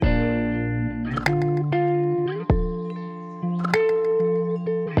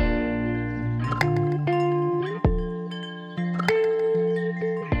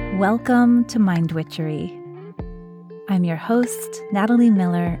Welcome to Mind Witchery. I'm your host, Natalie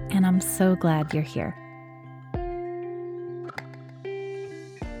Miller, and I'm so glad you're here.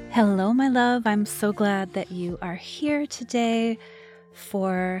 Hello, my love. I'm so glad that you are here today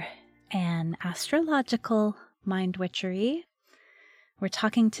for an astrological Mind Witchery. We're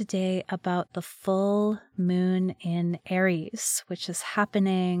talking today about the full moon in Aries, which is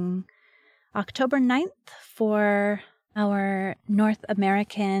happening October 9th for our North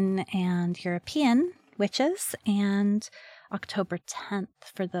American and European witches, and October 10th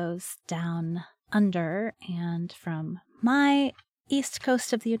for those down under, and from my East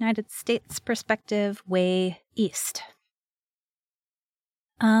Coast of the United States perspective, way east.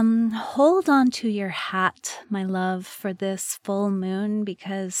 Hold on to your hat, my love, for this full moon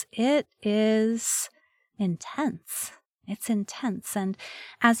because it is intense. It's intense. And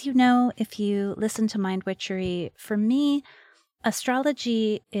as you know, if you listen to Mind Witchery, for me,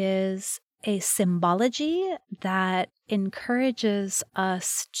 astrology is a symbology that encourages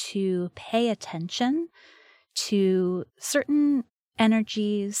us to pay attention to certain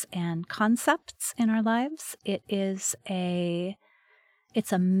energies and concepts in our lives. It's a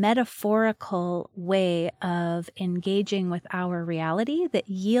metaphorical way of engaging with our reality that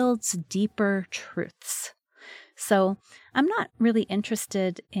yields deeper truths. So I'm not really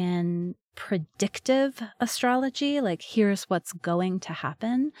interested in predictive astrology, like here's what's going to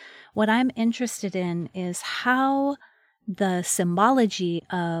happen. What I'm interested in is how the symbology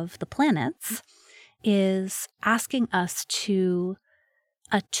of the planets is asking us to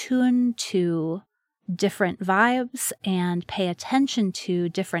attune to different vibes and pay attention to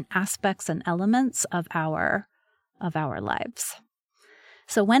different aspects and elements of our lives.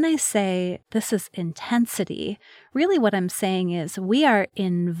 So when I say this is intensity, really what I'm saying is we are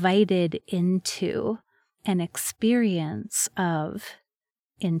invited into an experience of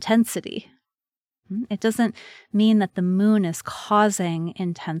intensity. It doesn't mean that the moon is causing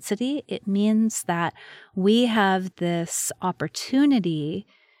intensity. It means that we have this opportunity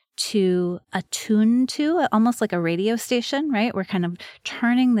to attune to, almost like a radio station, right? We're kind of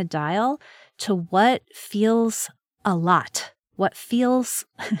turning the dial to what feels a lot. What feels,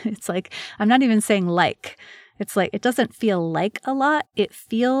 it's like, I'm not even saying like, it's like, it doesn't feel like a lot, it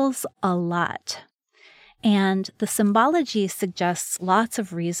feels a lot. And the symbology suggests lots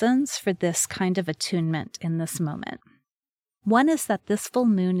of reasons for this kind of attunement in this moment. One is that this full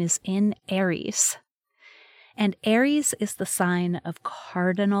moon is in Aries. And Aries is the sign of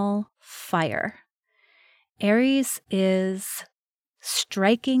cardinal fire. Aries is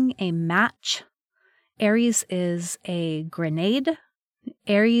striking a match. Aries is a grenade.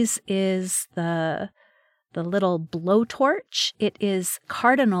 Aries is the little blowtorch. It is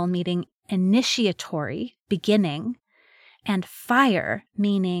cardinal, meaning initiatory, beginning, and fire,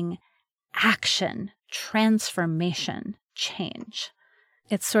 meaning action, transformation, change.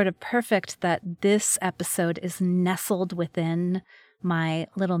 It's sort of perfect that this episode is nestled within my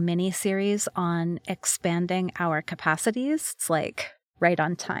little mini-series on expanding our capacities. It's like right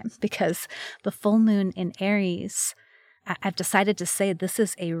on time because the full moon in Aries, I've decided to say this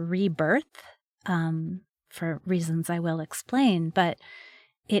is a rebirth for reasons I will explain, but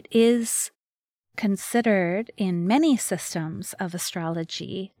it is considered in many systems of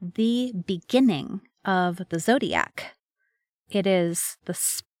astrology the beginning of the zodiac. It is the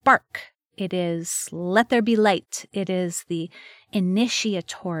spark. It is let there be light. It is the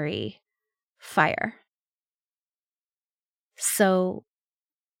initiatory fire. So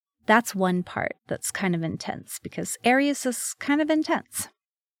that's one part that's kind of intense because Aries is kind of intense.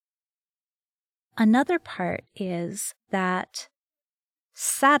 Another part is that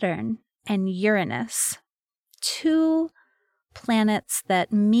Saturn and Uranus, two planets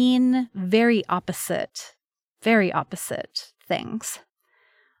that mean very opposite things,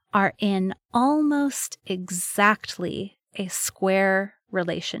 are in almost exactly a square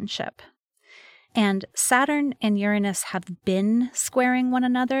relationship. And Saturn and Uranus have been squaring one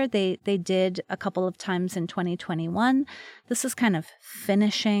another. They did a couple of times in 2021. This is kind of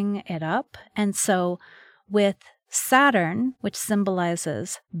finishing it up. And so with Saturn, which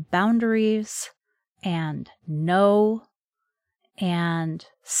symbolizes boundaries and no and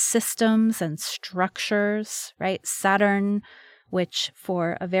systems and structures, right? Saturn, which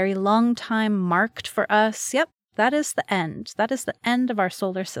for a very long time marked for us, yep, that is the end. That is the end of our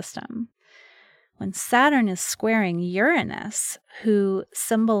solar system. When Saturn is squaring Uranus, who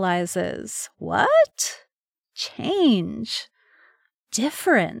symbolizes what? Change,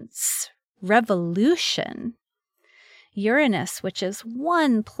 difference, revolution. Uranus, which is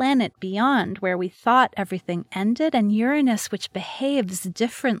one planet beyond where we thought everything ended, and Uranus, which behaves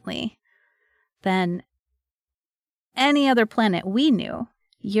differently than any other planet we knew.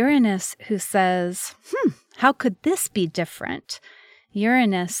 Uranus, who says, how could this be different?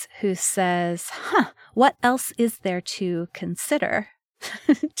 Uranus, who says, what else is there to consider?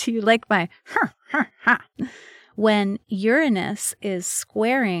 Do you like my When Uranus is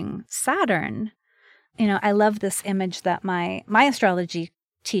squaring Saturn, I love this image that my astrology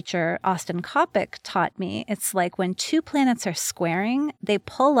teacher, Austin Kopic, taught me. It's like when two planets are squaring, they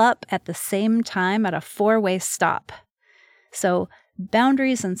pull up at the same time at a four-way stop. So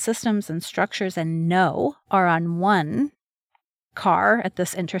boundaries and systems and structures and no are on one car at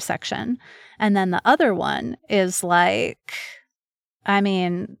this intersection. And then the other one is like,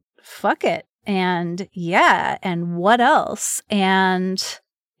 fuck it. And yeah, and what else? And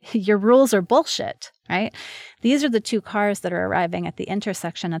your rules are bullshit, right? These are the two cars that are arriving at the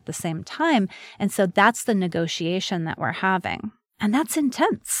intersection at the same time. And so that's the negotiation that we're having. And that's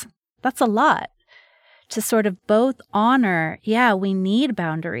intense. That's a lot to sort of both honor, we need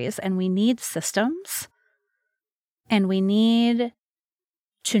boundaries and we need systems and we need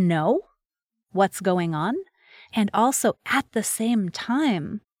to know what's going on. And also at the same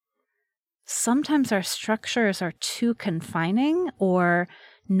time, sometimes our structures are too confining or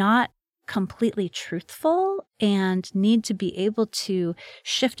not completely truthful and need to be able to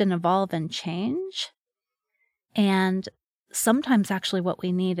shift and evolve and change. And sometimes actually what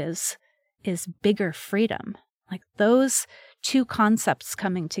we need is bigger freedom. Like those two concepts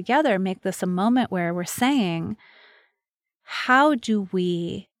coming together make this a moment where we're saying, how do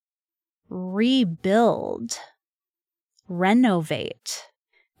we rebuild, renovate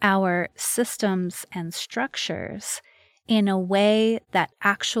our systems and structures in a way that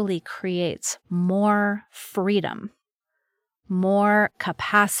actually creates more freedom, more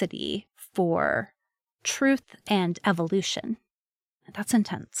capacity for truth and evolution? That's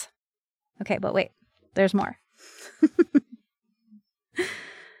intense. Okay, but wait, there's more.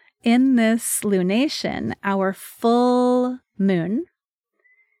 In this lunation, our full moon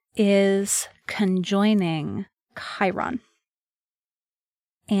is conjoining Chiron.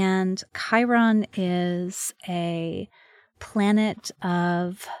 And Chiron is a planet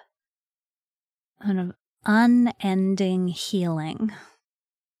of kind of unending healing.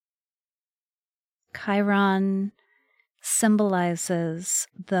 Chiron symbolizes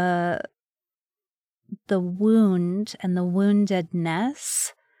the wound and the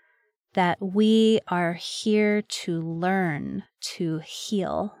woundedness that we are here to learn to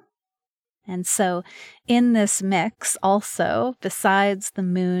heal. And so in this mix also, besides the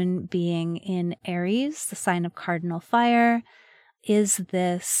moon being in Aries, the sign of cardinal fire, is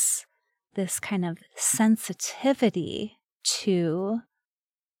this kind of sensitivity to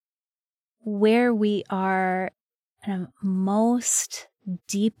where we are most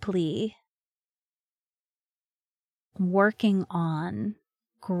deeply working on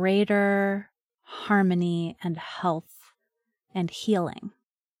greater harmony and health and healing.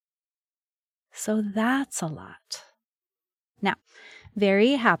 So that's a lot. Now,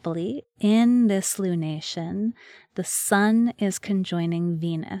 very happily, in this lunation, the sun is conjoining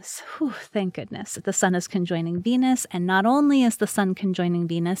Venus. Whew, thank goodness. The sun is conjoining Venus, and not only is the sun conjoining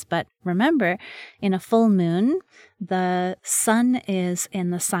Venus, but remember, in a full moon, the sun is in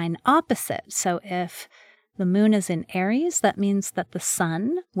the sign opposite. So if the moon is in Aries, that means that the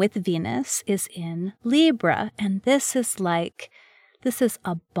sun with Venus is in Libra. And this is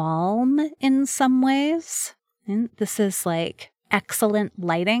a balm in some ways. And this is like excellent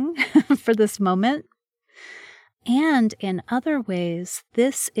lighting for this moment. And in other ways,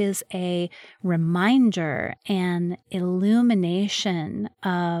 this is a reminder and illumination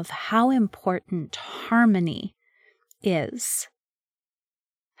of how important harmony is.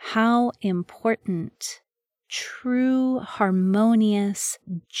 How important true, harmonious,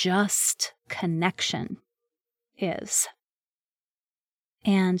 just connection is.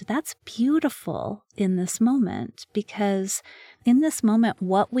 And that's beautiful in this moment, because in this moment,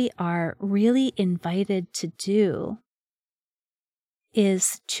 what we are really invited to do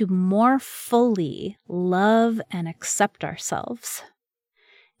is to more fully love and accept ourselves,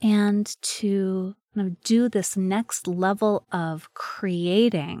 and to do this next level of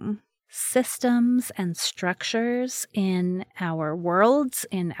creating systems and structures in our worlds,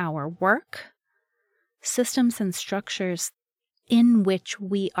 in our work, systems and structures in which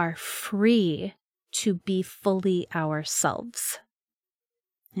we are free to be fully ourselves.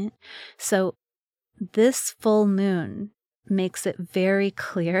 So this full moon makes it very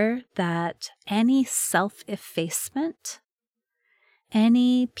clear that any self-effacement,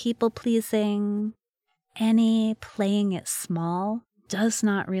 any people-pleasing, any playing it small does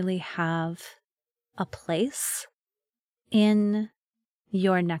not really have a place in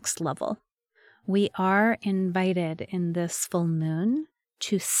your next level. We are invited in this full moon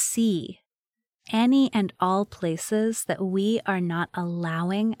to see any and all places that we are not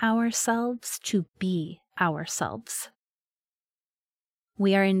allowing ourselves to be ourselves.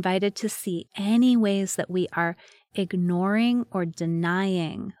 We are invited to see any ways that we are ignoring or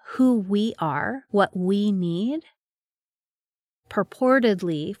denying who we are, what we need,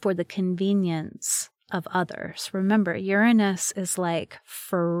 purportedly for the convenience of others. Remember, Uranus is like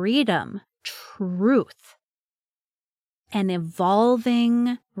freedom, truth, an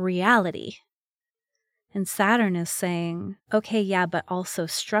evolving reality. And Saturn is saying, okay, yeah, but also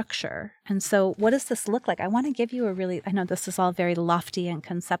structure. And so what does this look like? I want to give you I know this is all very lofty and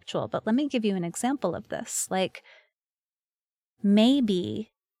conceptual, but let me give you an example of this. Like,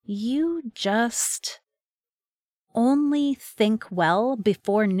 maybe you just only think well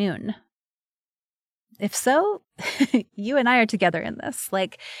before noon. If so, you and I are together in this.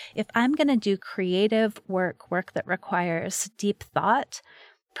 Like, if I'm going to do creative work that requires deep thought,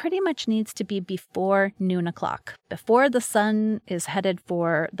 pretty much needs to be before noon o'clock, before the sun is headed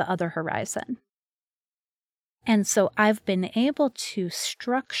for the other horizon. And so I've been able to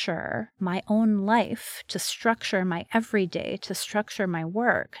structure my own life, to structure my everyday, to structure my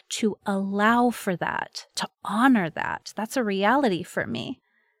work, to allow for that, to honor that. That's a reality for me.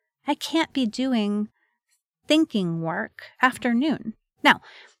 I can't be doing thinking work after noon. Now,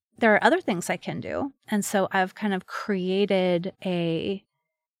 there are other things I can do. And so I've kind of created a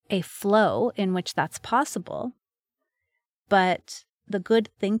flow in which that's possible. But the good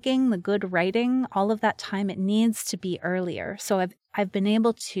thinking, the good writing, all of that time, it needs to be earlier. So I've been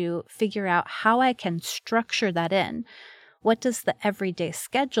able to figure out how I can structure that in. What does the everyday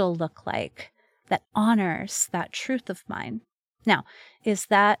schedule look like that honors that truth of mine? Now, is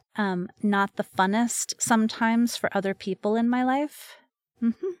that not the funnest sometimes for other people in my life?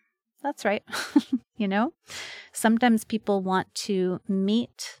 That's right. You know, sometimes people want to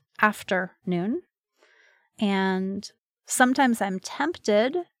meet after noon, and sometimes I'm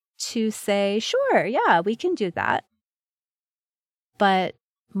tempted to say, sure, yeah, we can do that. But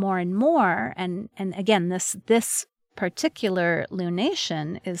more and more, and again, this particular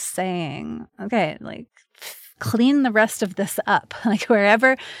lunation is saying, okay, like, clean the rest of this up. Like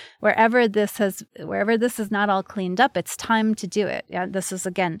wherever this is not all cleaned up, it's time to do it. Yeah, this is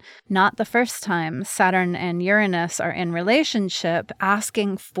again not the first time Saturn and Uranus are in relationship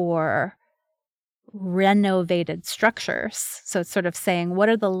asking for renovated structures. So it's sort of saying, what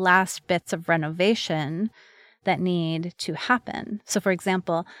are the last bits of renovation that need to happen? So for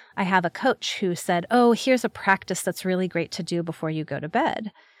example, I have a coach who said, oh, here's a practice that's really great to do before you go to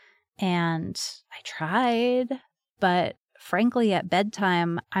bed. And I tried, but frankly, at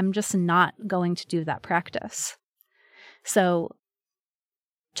bedtime, I'm just not going to do that practice. So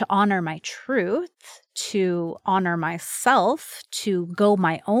to honor my truth, to honor myself, to go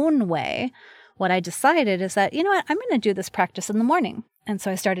my own way, what I decided is that, you know what, I'm going to do this practice in the morning. And so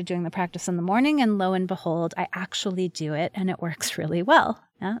I started doing the practice in the morning, and lo and behold, I actually do it, and it works really well.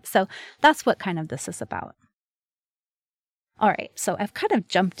 Yeah? So that's what kind of this is about. All right, so I've kind of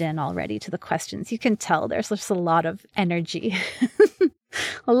jumped in already to the questions. You can tell there's just a lot of energy,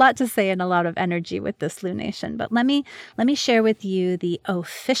 a lot to say and a lot of energy with this lunation. But let me share with you the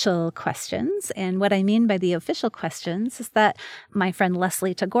official questions. And what I mean by the official questions is that my friend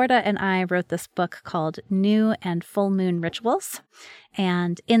Leslie Tagorda and I wrote this book called New and Full Moon Rituals.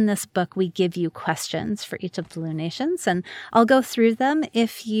 And in this book, we give you questions for each of the lunations, and I'll go through them.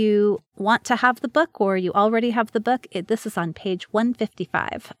 If you want to have the book or you already have the book, this is on page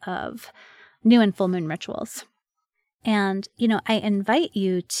 155 of New and Full Moon Rituals. And, you know, I invite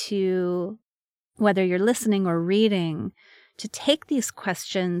you to, whether you're listening or reading, to take these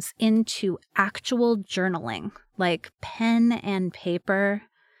questions into actual journaling, like pen and paper.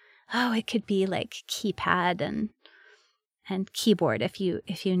 Oh, it could be like keypad and keyboard if you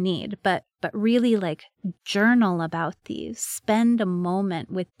need, but really like journal about these. Spend a moment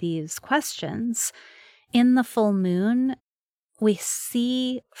with these questions. In the full moon, we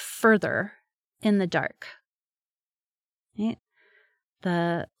see further in the dark. Right?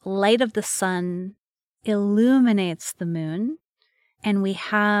 The light of the sun illuminates the moon, and we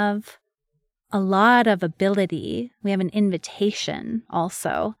have a lot of ability. We have an invitation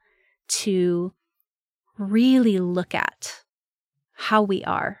also to really look at how we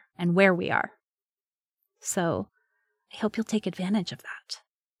are and where we are. So I hope you'll take advantage of that.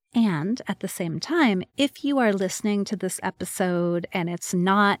 And at the same time, if you are listening to this episode and it's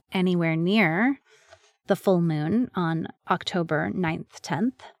not anywhere near the full moon on October 9th,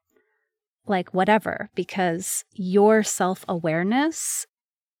 10th, like whatever, because your self-awareness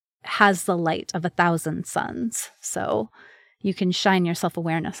has the light of 1,000 suns. So you can shine your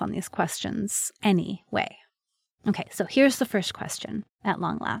self-awareness on these questions anyway. Okay, so here's the first question at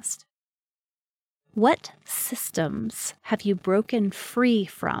long last. What systems have you broken free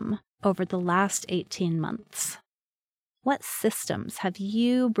from over the last 18 months? What systems have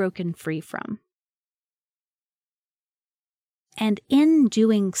you broken free from? And in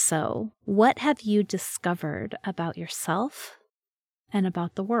doing so, what have you discovered about yourself and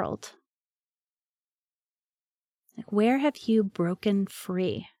about the world? Like, where have you broken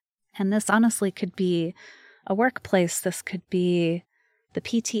free? And this honestly could be a workplace. This could be the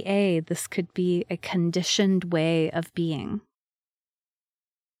PTA. This could be a conditioned way of being.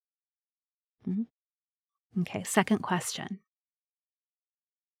 Okay, second question.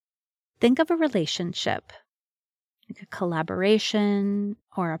 Think of a relationship, like a collaboration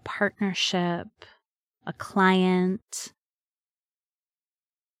or a partnership, a client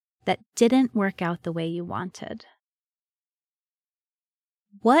that didn't work out the way you wanted.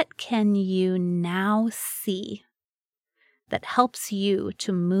 What can you now see that helps you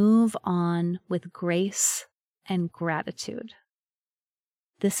to move on with grace and gratitude?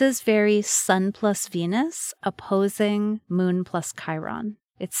 This is very Sun plus Venus opposing Moon plus Chiron.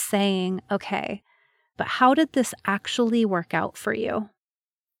 It's saying, okay, but how did this actually work out for you?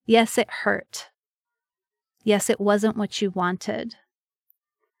 Yes, it hurt. Yes, it wasn't what you wanted.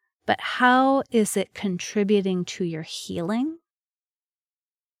 But how is it contributing to your healing?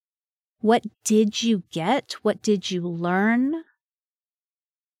 What did you get? What did you learn?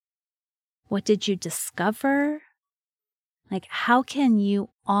 What did you discover? Like, how can you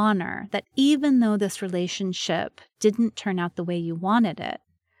honor that even though this relationship didn't turn out the way you wanted it,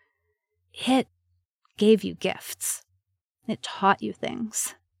 it gave you gifts. It taught you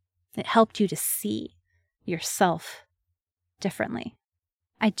things. It helped you to see yourself differently.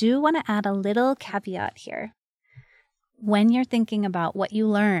 I do want to add a little caveat here. When you're thinking about what you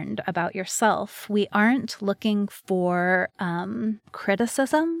learned about yourself, we aren't looking for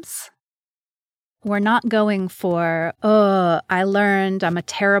criticisms. We're not going for, I learned I'm a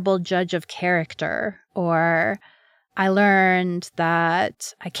terrible judge of character, or I learned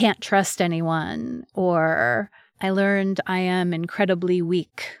that I can't trust anyone, or I learned I am incredibly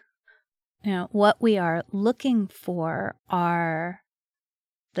weak. What we are looking for are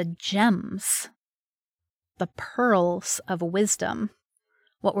the gems, the pearls of wisdom.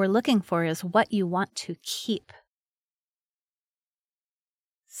 What we're looking for is what you want to keep.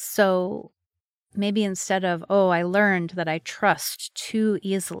 So maybe instead of, I learned that I trust too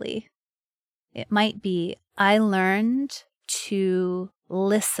easily, it might be, I learned to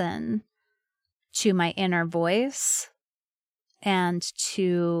listen to my inner voice and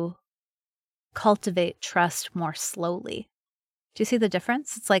to cultivate trust more slowly. Do you see the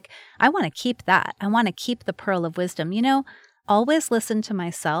difference? It's like, I want to keep that. I want to keep the pearl of wisdom. Always listen to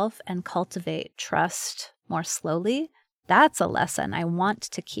myself and cultivate trust more slowly. That's a lesson I want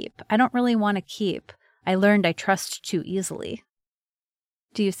to keep. I don't really want to keep, I learned I trust too easily.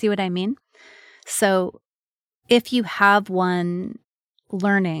 Do you see what I mean? So if you have one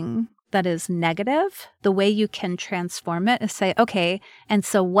learning that is negative, the way you can transform it is say, okay, and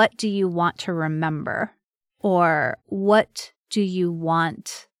so what do you want to remember? Or what do you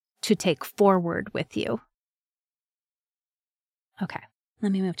want to take forward with you? Okay,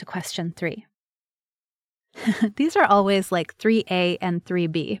 let me move to question 3. These are always like 3A and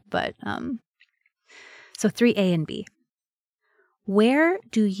 3B, but so 3A and B. Where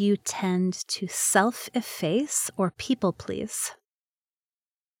do you tend to self-efface or people please?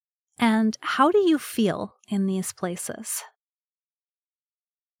 And how do you feel in these places?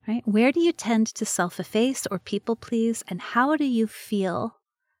 Right? Where do you tend to self-efface or people please, and how do you feel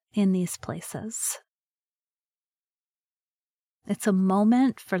in these places? It's a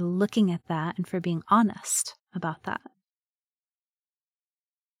moment for looking at that and for being honest about that.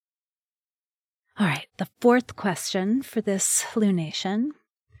 All right, the fourth question for this lunation.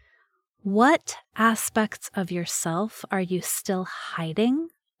 What aspects of yourself are you still hiding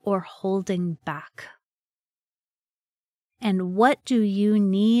or holding back? And what do you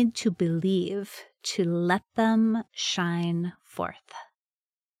need to believe to let them shine forth?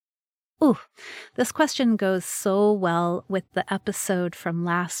 Ooh, this question goes so well with the episode from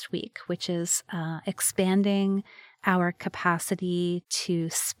last week, which is expanding our capacity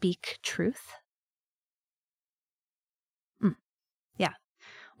to speak truth.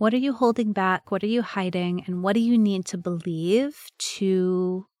 What are you holding back? What are you hiding? And what do you need to believe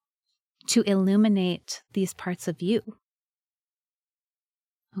to illuminate these parts of you?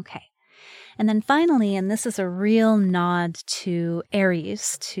 Okay. And then finally, and this is a real nod to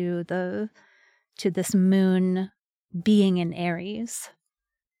Aries, to this moon being in Aries.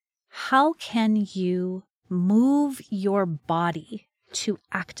 How can you move your body to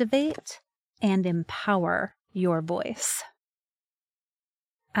activate and empower your voice?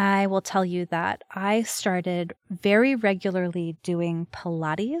 I will tell you that I started very regularly doing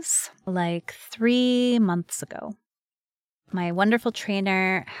Pilates like 3 months ago. My wonderful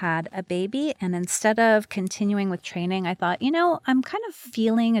trainer had a baby, and instead of continuing with training, I thought, I'm kind of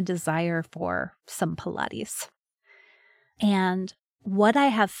feeling a desire for some Pilates. And what I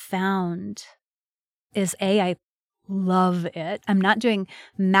have found is I love it. I'm not doing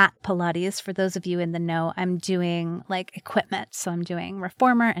mat Pilates. For those of you in the know, I'm doing like equipment. So I'm doing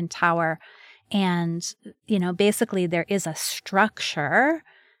reformer and tower. And, basically there is a structure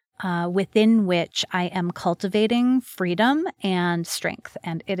within which I am cultivating freedom and strength.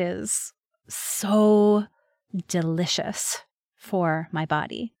 And it is so delicious for my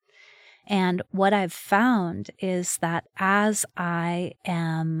body. And what I've found is that as I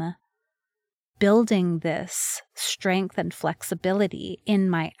am building this strength and flexibility in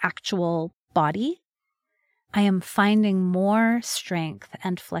my actual body, I am finding more strength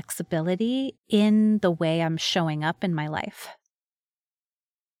and flexibility in the way I'm showing up in my life.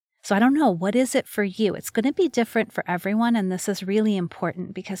 So I don't know, what is it for you? It's going to be different for everyone, and this is really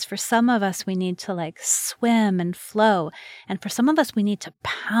important because for some of us, we need to like swim and flow, and for some of us, we need to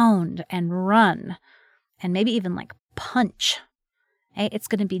pound and run and maybe even like punch. Okay? It's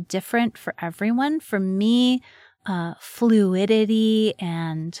going to be different for everyone. For me, fluidity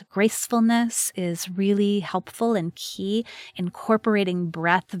and gracefulness is really helpful and key. Incorporating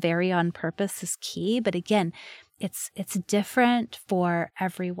breath very on purpose is key. But again, it's different for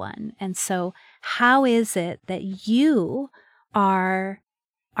everyone. And so how is it that you are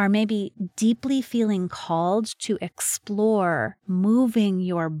maybe deeply feeling called to explore moving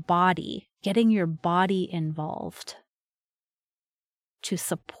your body, getting your body involved to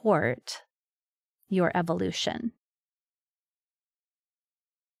support your evolution?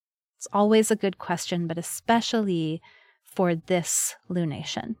 It's always a good question, but especially for this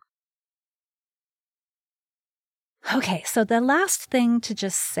lunation. Okay, so the last thing to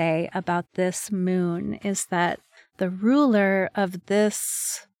just say about this moon is that the ruler of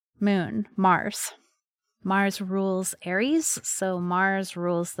this moon, Mars rules Aries, so Mars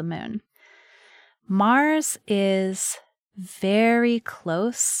rules the moon. Mars is very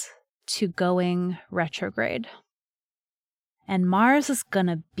close to going retrograde. And Mars is going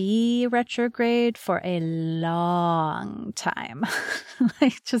to be retrograde for a long time.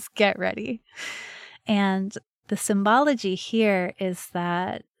 Like, just get ready. And the symbology here is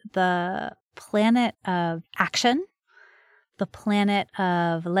that the planet of action, the planet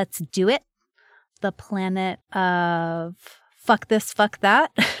of let's do it, the planet of fuck this, fuck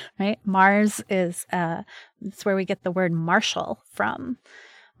that, right? Mars is, it's where we get the word martial from.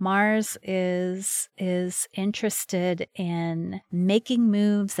 Mars is interested in making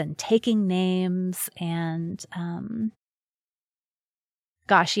moves and taking names and,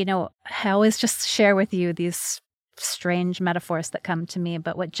 I always just share with you these strange metaphors that come to me,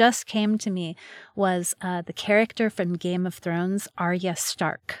 but what just came to me was the character from Game of Thrones, Arya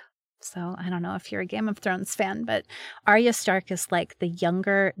Stark. So I don't know if you're a Game of Thrones fan, but Arya Stark is like the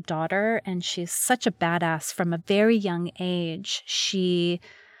younger daughter, and she's such a badass from a very young age. She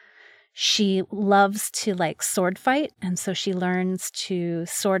loves to like sword fight, and so she learns to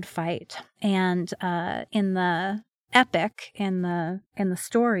sword fight. And in the epic, in the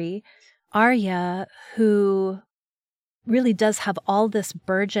story, Arya, who really does have all this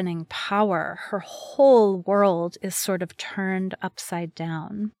burgeoning power, her whole world is sort of turned upside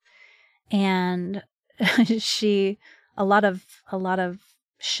down. And a lot of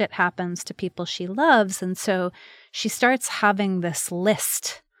shit happens to people she loves. And so she starts having this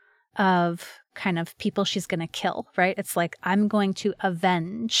list of kind of people she's going to kill, right? It's like, I'm going to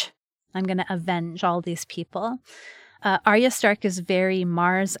avenge all these people. Arya Stark is very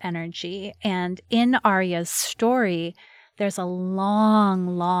Mars energy. And in Arya's story, there's a long,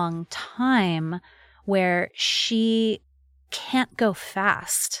 long time where she can't go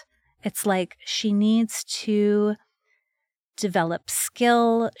fast. It's like she needs to develop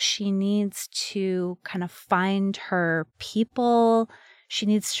skill. She needs to kind of find her people. She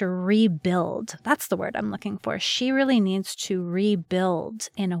needs to rebuild. That's the word I'm looking for. She really needs to rebuild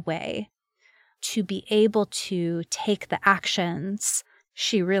in a way to be able to take the actions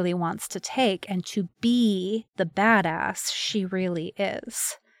she really wants to take and to be the badass she really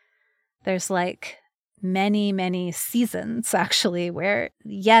is. There's like many, many seasons actually where,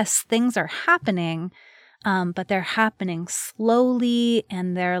 yes, things are happening, but they're happening slowly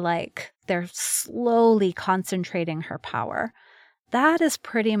and they're slowly concentrating her power. That is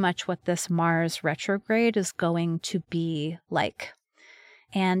pretty much what this Mars retrograde is going to be like.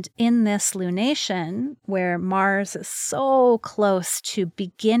 And in this lunation, where Mars is so close to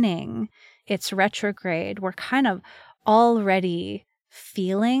beginning its retrograde, we're kind of already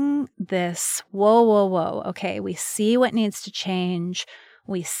feeling this, whoa, whoa, whoa. Okay, we see what needs to change.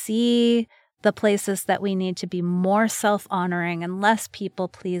 We see the places that we need to be more self-honoring and less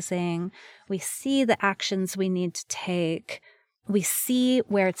people-pleasing. We see the actions we need to take. We see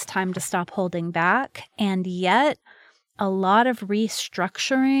where it's time to stop holding back. And yet, a lot of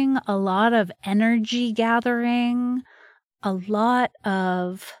restructuring, a lot of energy gathering, a lot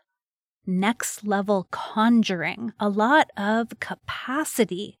of next level conjuring, a lot of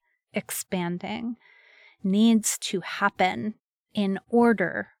capacity expanding needs to happen in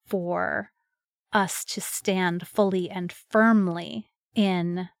order for us to stand fully and firmly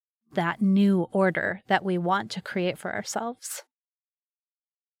in that new order that we want to create for ourselves.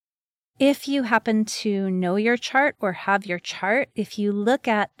 If you happen to know your chart or have your chart, if you look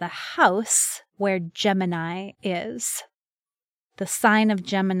at the house where Gemini is, the sign of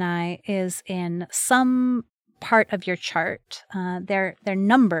Gemini is in some part of your chart. They're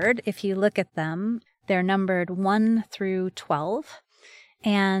numbered. If you look at them, they're numbered 1 through 12.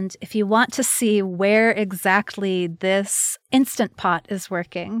 And if you want to see where exactly this Instant Pot is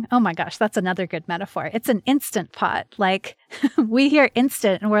working, oh my gosh, that's another good metaphor. It's an instant pot. Like we hear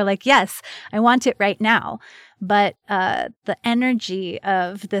instant and we're like, yes, I want it right now. But the energy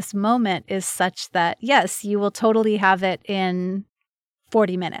of this moment is such that, yes, you will totally have it in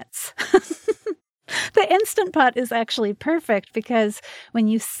 40 minutes. The Instant Pot is actually perfect because when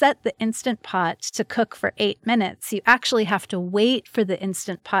you set the Instant Pot to cook for 8 minutes, you actually have to wait for the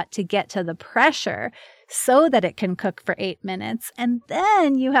Instant Pot to get to the pressure so that it can cook for 8 minutes. And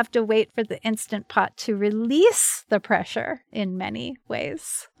then you have to wait for the Instant Pot to release the pressure in many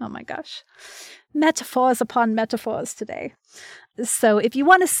ways. Oh my gosh. Metaphors upon metaphors today. So if you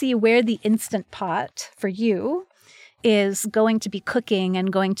want to see where the Instant Pot for you is going to be cooking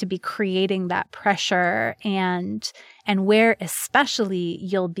and going to be creating that pressure and where especially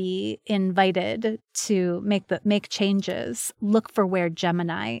you'll be invited to make changes, look for where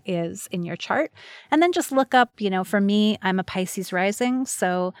Gemini is in your chart. And then just look up, for me, I'm a Pisces rising,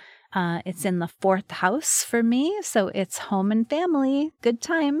 so it's in the 4th house for me. So it's home and family, good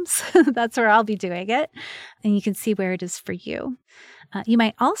times. That's where I'll be doing it. And you can see where it is for you. You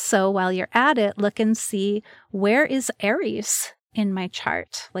might also, while you're at it, look and see where is Aries in my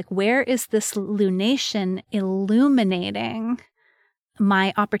chart? Like, where is this lunation illuminating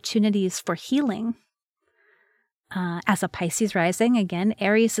my opportunities for healing? As a Pisces rising, again,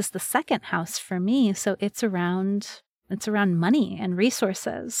 Aries is the 2nd house for me, so it's around money and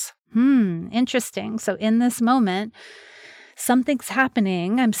resources. Interesting. So in this moment, something's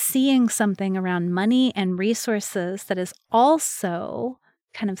happening. I'm seeing something around money and resources that is also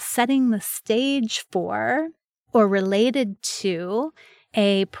kind of setting the stage for or related to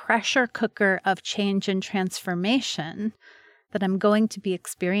a pressure cooker of change and transformation that I'm going to be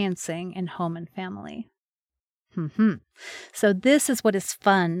experiencing in home and family. So this is what is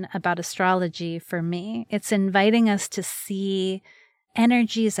fun about astrology for me. It's inviting us to see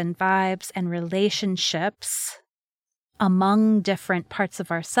energies and vibes and relationships among different parts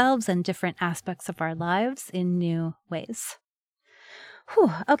of ourselves and different aspects of our lives in new ways.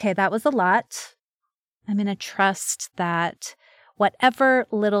 Okay, that was a lot. I'm going to trust that whatever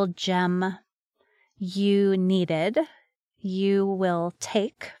little gem you needed, you will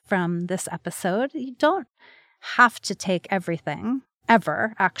take from this episode. You don't have to take everything,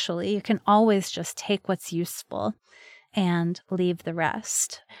 ever, actually. You can always just take what's useful and leave the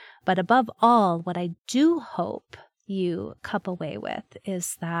rest. But above all, what I do hope you come away with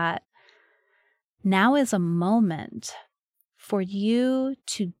is that now is a moment for you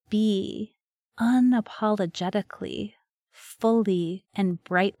to be unapologetically, fully, and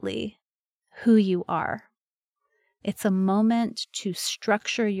brightly who you are. It's a moment to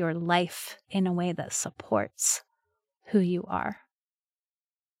structure your life in a way that supports who you are.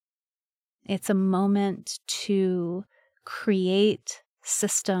 It's a moment to create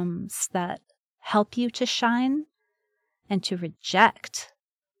systems that help you to shine and to reject,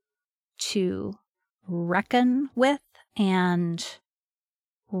 to reckon with, and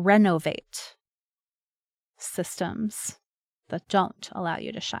renovate systems that don't allow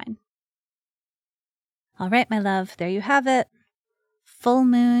you to shine. All right, my love, there you have it. Full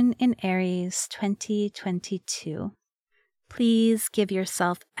moon in Aries 2022. Please give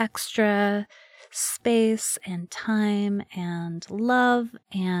yourself extra space and time and love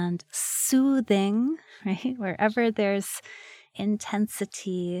and soothing, right? Wherever there's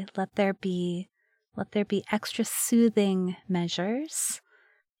intensity, let there be extra soothing measures.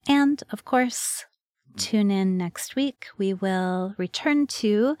 And of course, tune in next week. We will return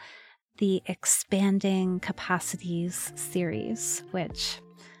to the Expanding Capacities series, which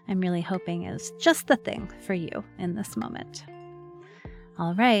I'm really hoping is just the thing for you in this moment.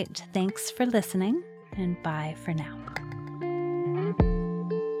 All right, thanks for listening, and bye for now.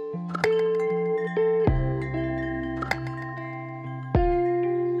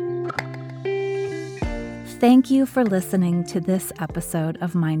 Thank you for listening to this episode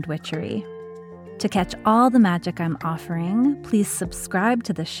of Mind Witchery. To catch all the magic I'm offering, please subscribe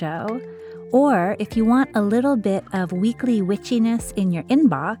to the show. Or if you want a little bit of weekly witchiness in your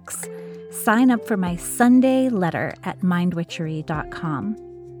inbox, sign up for my Sunday letter at mindwitchery.com.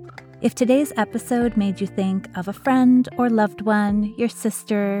 If today's episode made you think of a friend or loved one, your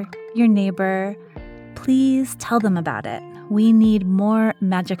sister, your neighbor, please tell them about it. We need more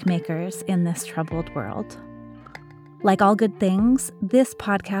magic makers in this troubled world. Like all good things, this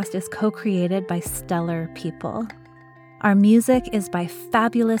podcast is co-created by stellar people. Our music is by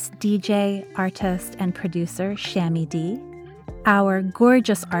fabulous DJ, artist, and producer Shammy D. Our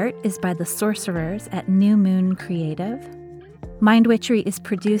gorgeous art is by the sorcerers at New Moon Creative. Mind Witchery is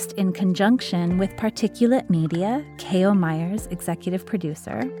produced in conjunction with Particulate Media, K.O. Myers, executive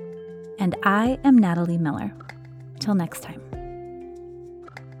producer. And I am Natalie Miller. Till next time.